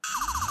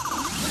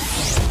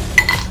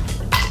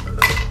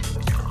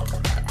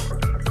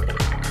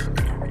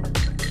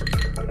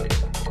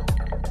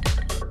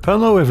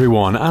Hello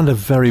everyone, and a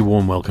very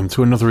warm welcome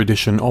to another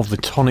edition of the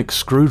Tonic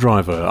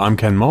Screwdriver. I'm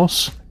Ken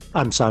Moss.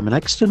 I'm Simon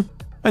Exton.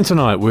 And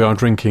tonight we are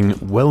drinking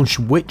Welsh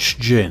Witch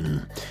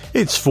Gin.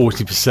 It's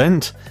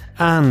 40%,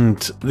 and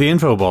the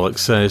infobolic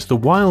says the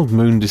Wild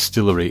Moon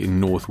Distillery in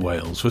North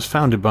Wales was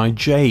founded by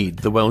Jade,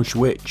 the Welsh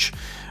Witch,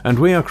 and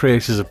we are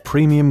creators of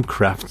premium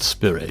craft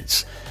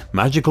spirits,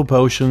 magical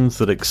potions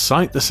that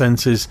excite the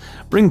senses,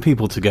 bring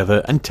people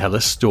together and tell a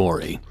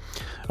story.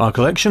 Our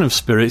collection of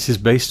spirits is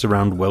based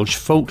around Welsh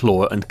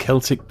folklore and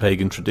Celtic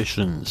pagan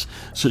traditions,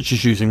 such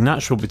as using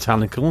natural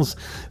botanicals,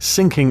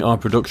 syncing our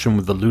production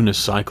with the lunar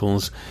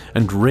cycles,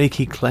 and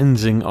Reiki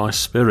cleansing our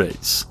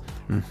spirits.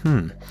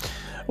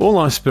 All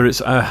our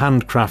spirits are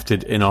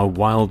handcrafted in our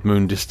Wild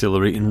Moon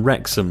Distillery in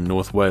Wrexham,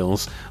 North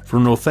Wales,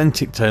 from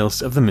authentic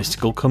tales of the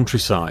mystical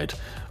countryside.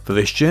 For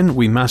this gin,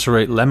 we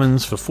macerate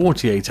lemons for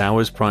 48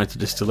 hours prior to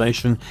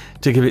distillation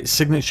to give it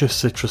signature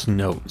citrus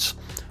notes.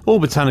 All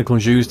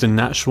botanicals used are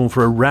natural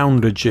for a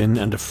rounder gin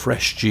and a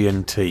fresh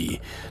G&T,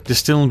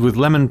 distilled with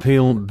lemon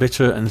peel,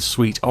 bitter and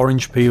sweet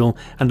orange peel,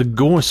 and a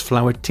gorse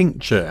flower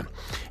tincture.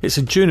 It's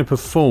a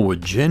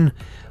juniper-forward gin,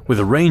 with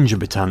a range of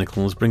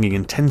botanicals bringing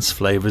intense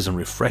flavours and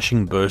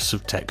refreshing bursts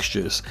of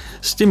textures,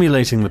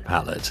 stimulating the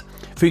palate.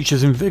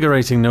 Features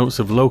invigorating notes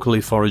of locally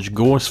foraged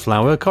gorse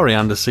flower,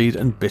 coriander seed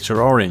and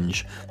bitter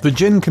orange. The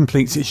gin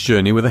completes its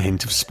journey with a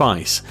hint of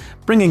spice,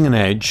 bringing an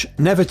edge,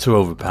 never to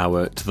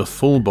overpower, to the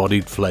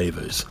full-bodied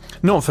flavours.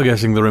 Not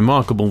forgetting the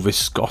remarkable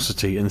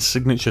viscosity and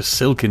signature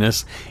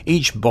silkiness,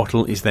 each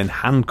bottle is then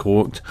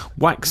hand-corked,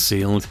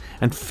 wax-sealed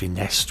and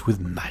finessed with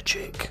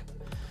magic.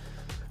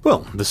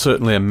 Well, there's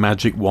certainly a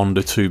magic wand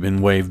or two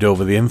been waved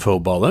over the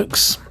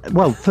infobolics.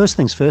 Well, first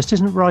things first,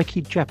 isn't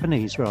Reiki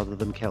Japanese rather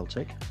than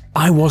Celtic?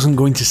 I wasn't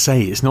going to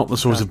say it's not the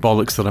sort of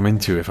bollocks that I'm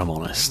into, if I'm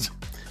honest.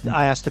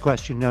 I asked the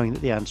question knowing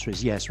that the answer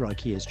is yes,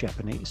 Reiki is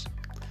Japanese.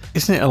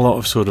 Isn't it a lot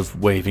of sort of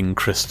waving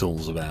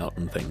crystals about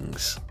and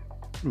things?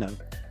 No.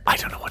 I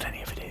don't know what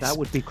any of it is. That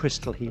would be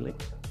crystal healing.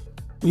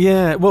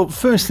 Yeah, well,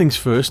 first things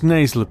first,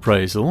 nasal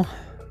appraisal.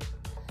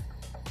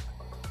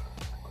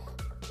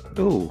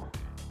 Ooh.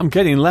 I'm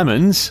getting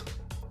lemons.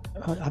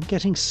 I'm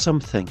getting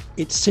something.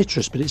 It's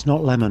citrus, but it's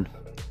not lemon.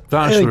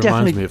 That actually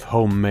reminds me of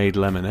homemade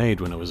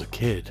lemonade when I was a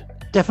kid.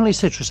 Definitely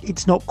citrus.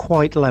 It's not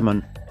quite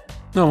lemon.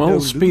 Oh, well,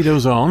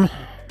 speedo's on.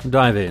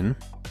 Dive in.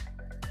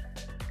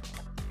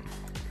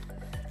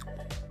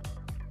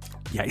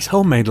 Yeah, it's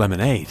homemade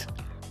lemonade.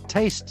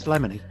 Tastes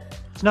lemony.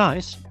 It's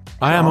nice.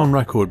 I am on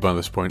record by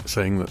this point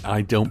saying that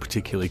I don't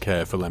particularly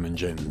care for lemon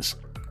gins.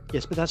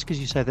 Yes, but that's because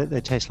you say that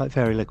they taste like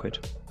fairy liquid.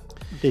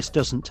 This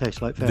doesn't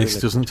taste like fairy liquid. This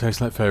doesn't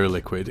taste like fairy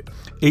liquid.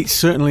 It's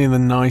certainly in the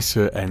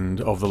nicer end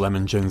of the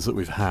lemon gins that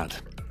we've had.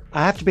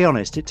 I have to be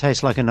honest, it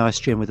tastes like a nice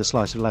gin with a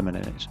slice of lemon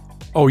in it.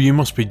 Oh, you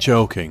must be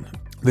joking.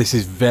 This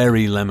is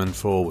very lemon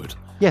forward.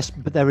 Yes,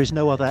 but there is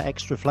no other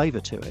extra flavour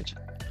to it.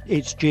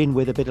 It's gin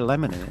with a bit of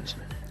lemon in it.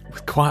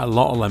 With quite a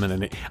lot of lemon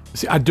in it.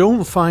 See, I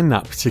don't find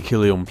that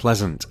particularly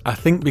unpleasant. I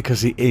think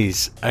because it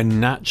is a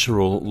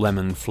natural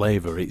lemon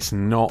flavour, it's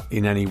not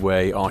in any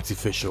way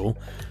artificial.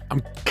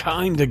 I'm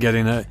kind of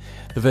getting the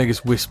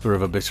vaguest whisper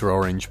of a bitter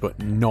orange, but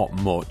not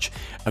much.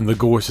 And the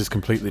gorse is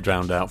completely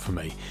drowned out for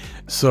me.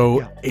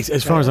 So,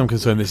 as far as I'm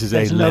concerned, this is a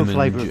lemon... There's no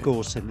flavour of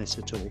gorse in this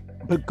at all.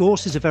 But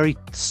gorse is a very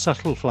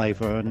subtle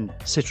flavour, and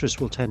citrus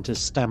will tend to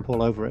stamp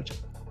all over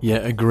it. Yeah,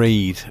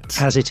 agreed.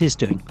 As it is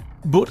doing.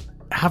 But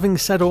having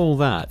said all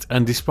that,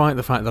 and despite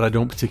the fact that I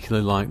don't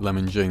particularly like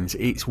lemon gins,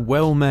 it's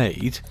well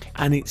made,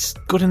 and it's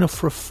good enough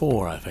for a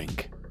 4, I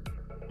think.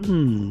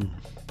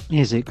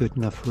 Is it good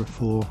enough for a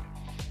 4?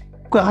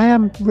 Well, I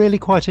am really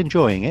quite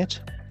enjoying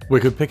it. We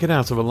could pick it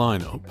out of a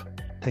lineup.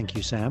 Thank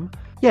you, Sam.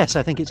 Yes,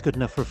 I think it's good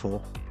enough for a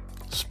 4.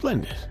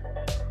 Splendid.